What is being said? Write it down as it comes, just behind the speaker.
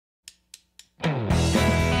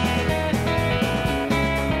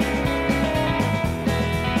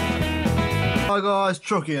Hi guys,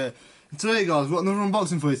 Truck here. And today guys, we've got another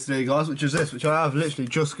unboxing for you today guys, which is this, which I have literally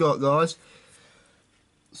just got guys.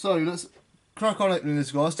 So let's crack on opening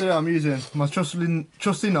this guys. Today I'm using my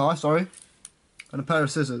trusty knife, and a pair of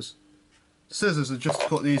scissors. Scissors are just to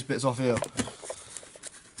cut these bits off here.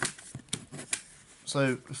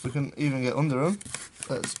 So if we can even get under them,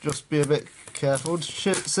 let's just be a bit careful.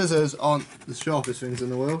 Scissors aren't the sharpest things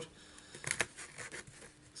in the world.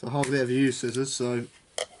 So I hardly ever use scissors, so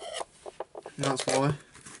that's why.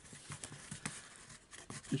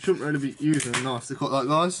 You shouldn't really be using a knife to cut that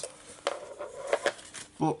guys.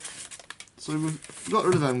 But, so we've got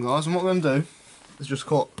rid of them guys, and what we're going to do is just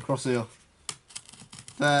cut across here.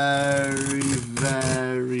 Very,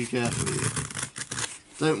 very carefully.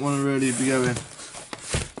 Don't want to really be going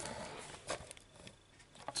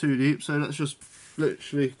too deep, so let's just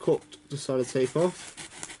literally cut the side of the tape off.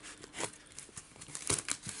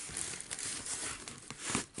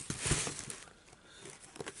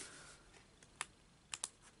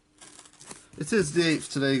 It is the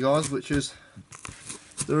 8th today guys, which is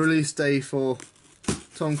the release day for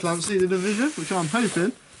Tom Clancy The Division, which I'm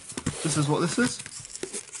hoping this is what this is.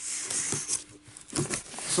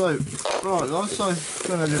 So, right guys, so I'm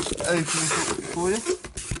going to just open this up for you.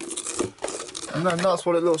 And then that's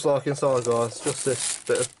what it looks like inside guys, just this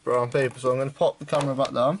bit of brown paper. So I'm going to pop the camera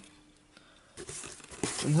back down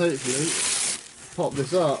and hopefully pop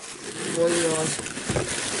this up for you guys.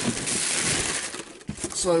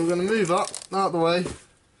 So we're going to move that out of the way,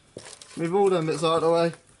 move all them bits out of the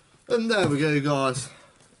way, and there we go guys.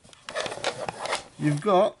 You've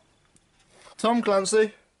got Tom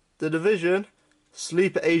Clancy The Division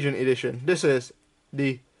Sleeper Agent Edition. This is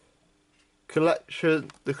the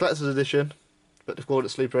collector's edition, but they've called it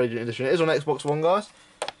Sleeper Agent Edition. It is on Xbox One guys.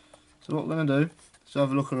 So what we're going to do is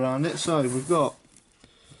have a look around it. So we've got,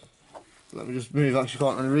 let me just move, actually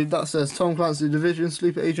can't really read, that says Tom Clancy The Division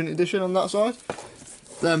Sleeper Agent Edition on that side.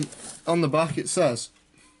 Then on the back it says,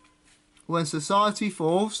 when society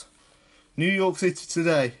falls, New York City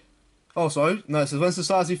today. Oh sorry, no, it says when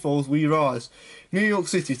society falls, we rise. New York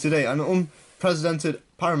City today, an unprecedented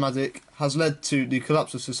paramedic has led to the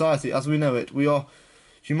collapse of society as we know it. We are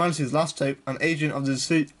humanity's last hope, an agent of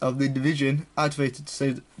the Division activated to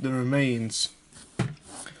save the remains.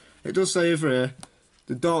 It does say over here,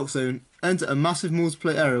 the Dark Zone. Enter a massive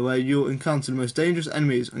multiplayer area where you'll encounter the most dangerous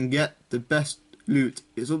enemies and get the best loot.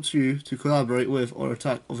 It's up to you to collaborate with or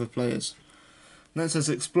attack other players. And then it says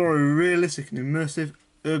explore a realistic and immersive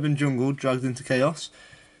urban jungle dragged into chaos.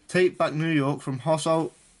 Take back New York from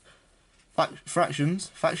hostile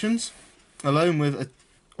factions alone with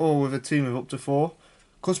a team of up to 4.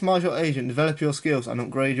 Customize your agent, develop your skills and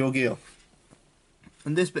upgrade your gear.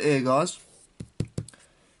 And this bit here guys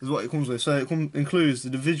is what it comes with. So it includes the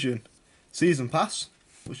Division Season Pass,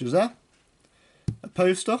 which is there, a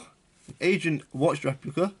poster, an agent watch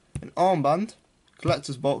replica, an armband,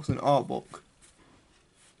 collector's box and art book.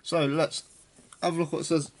 So let's have a look what it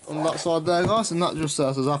says on that side there guys, and that just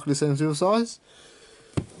says exactly the same to the size.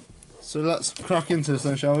 So let's crack into this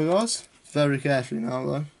then, shall we guys? Very carefully now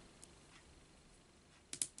though.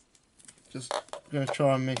 Just going to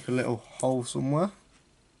try and make a little hole somewhere.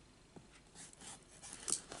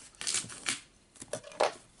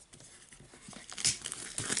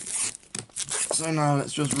 So now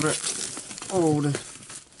let's just rip all the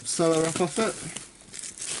cellar wrap off it.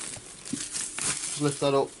 Just lift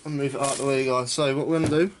that up and move it out of the way guys. So what we're going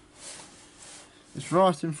to do is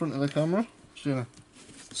right in front of the camera, just going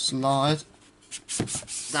to slide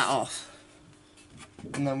that off.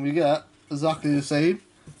 And then we get exactly the same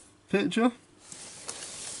picture.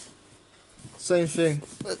 Same thing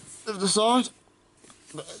at the side,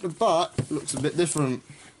 but the back looks a bit different.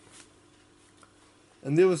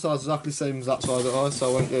 And the other side is exactly the same as that side of ours, so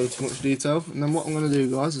I won't go into too much detail. And then what I'm going to do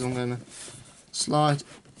guys is I'm going to slide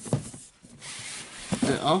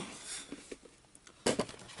it off.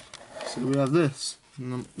 So we have this,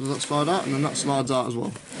 and then does that slide out, and then that slides out as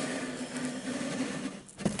well.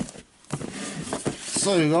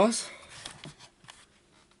 So guys,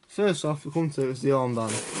 first off we come to is the armband.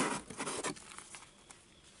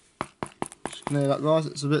 Just clear that guys,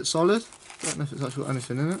 it's a bit solid. Don't know if it's actually got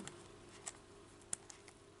anything in it.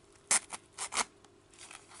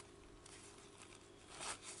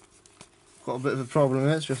 Got a bit of a problem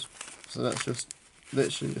here, so let's just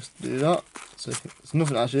literally just do that. So there's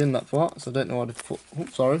nothing actually in that part, so I don't know why they put, oh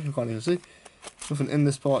sorry, you can't even see. Nothing in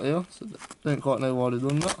this part here, so don't quite know why they've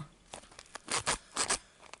done that.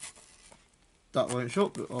 That won't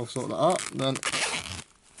shut, but I'll sort that out. Then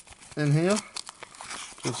in here,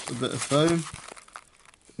 just a bit of foam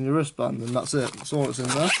in your wristband, and that's it. That's all that's in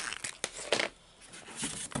there.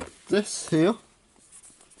 this here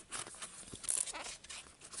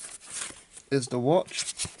is the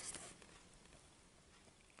watch.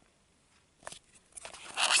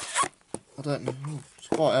 I don't know, it's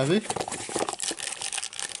quite heavy.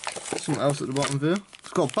 Something else at the bottom here.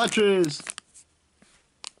 It's got batteries!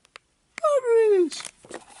 Batteries!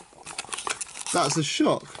 That's a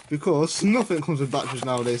shock, because nothing comes with batteries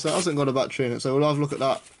nowadays, so it hasn't got a battery in it, so we'll have a look at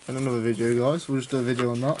that in another video, guys. We'll just do a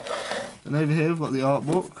video on that. And over here we've got the art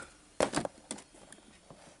book.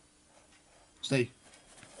 Stay.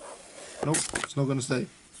 Nope, it's not going to stay.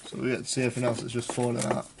 So we get to see everything else that's just falling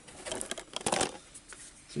out.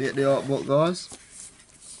 So you get the art book, guys.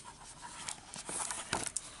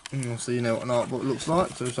 And so you know what an art book looks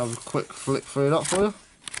like, so just have a quick flick through that for you.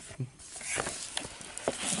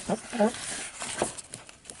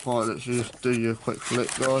 Right, let's just do your quick flick,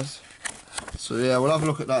 guys. So yeah, we'll have a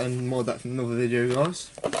look at that in more depth in another video, guys.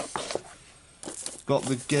 Got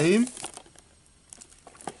the game.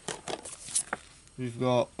 We've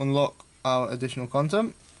got unlock our additional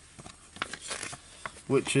content,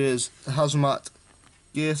 which is the Hazmat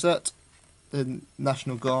gear set, the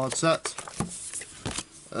National Guard set,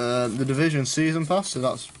 the Division season pass. So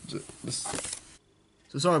that's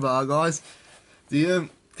so sorry about that, guys. The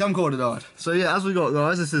camcorder died. So yeah, as we got,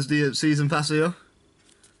 guys, this is the season pass here.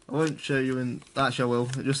 I won't show you in. Actually, I will.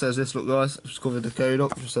 It just says this. Look, guys. I've just covered the code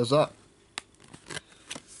up. It just says that.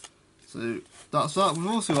 So that's that. We've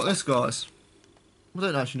also got this, guys. I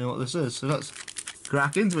don't actually know what this is, so let's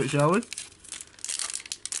crack into it, shall we?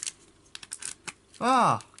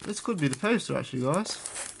 Ah, this could be the poster, actually, guys.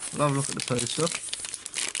 We'll have a look at the poster.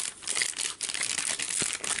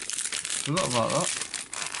 Forgot about that.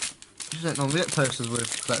 You just don't normally get posters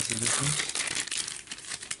with collector's editions.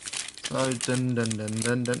 So, dun.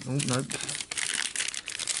 Oh, nope.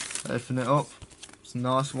 Open it up. It's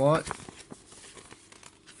nice white.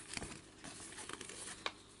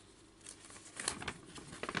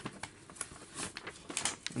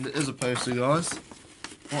 And it is a poster, guys.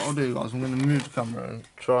 What I'll do, guys, I'm going to move the camera and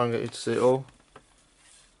try and get you to see it all.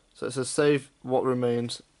 So it says save what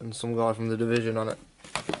remains and some guy from the Division on it.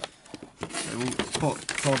 So we'll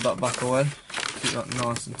hold that back away, keep that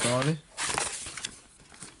nice and tidy.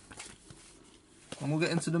 And we'll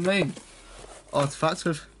get into the main artifact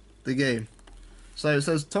of the game. So it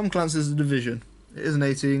says Tom Clancy's The Division. It is an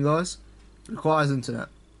 18, guys. It requires internet.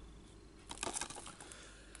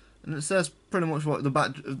 And it says pretty much what the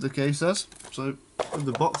back of the case says. So, of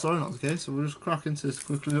the box, sorry, not the case. So we'll just crack into this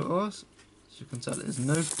quickly, guys. As you can tell, it is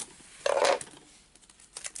new.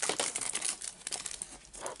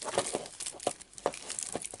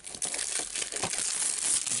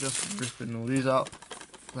 Just ripping all these out.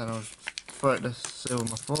 Then I'll just throw it to seal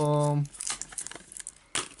my form.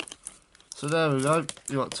 So there we go.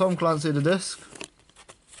 You got Tom Clancy the disc.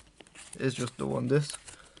 It is just the one disc.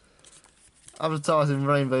 Advertising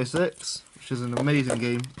Rainbow Six, which is an amazing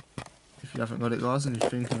game. If you haven't got it, guys, and you're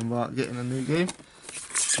thinking about getting a new game,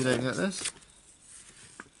 if you don't get this,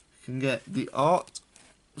 you can get the art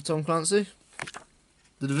of Tom Clancy,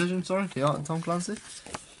 the Division, sorry, the art of Tom Clancy.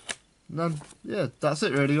 And then, yeah, that's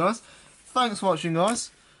it really, guys. Thanks for watching,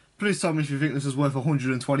 guys. Please tell me if you think this is worth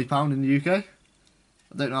 £120 in the UK.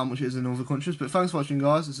 I don't know how much it is in other countries, but thanks for watching,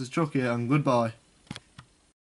 guys. This is Chuck here, and goodbye.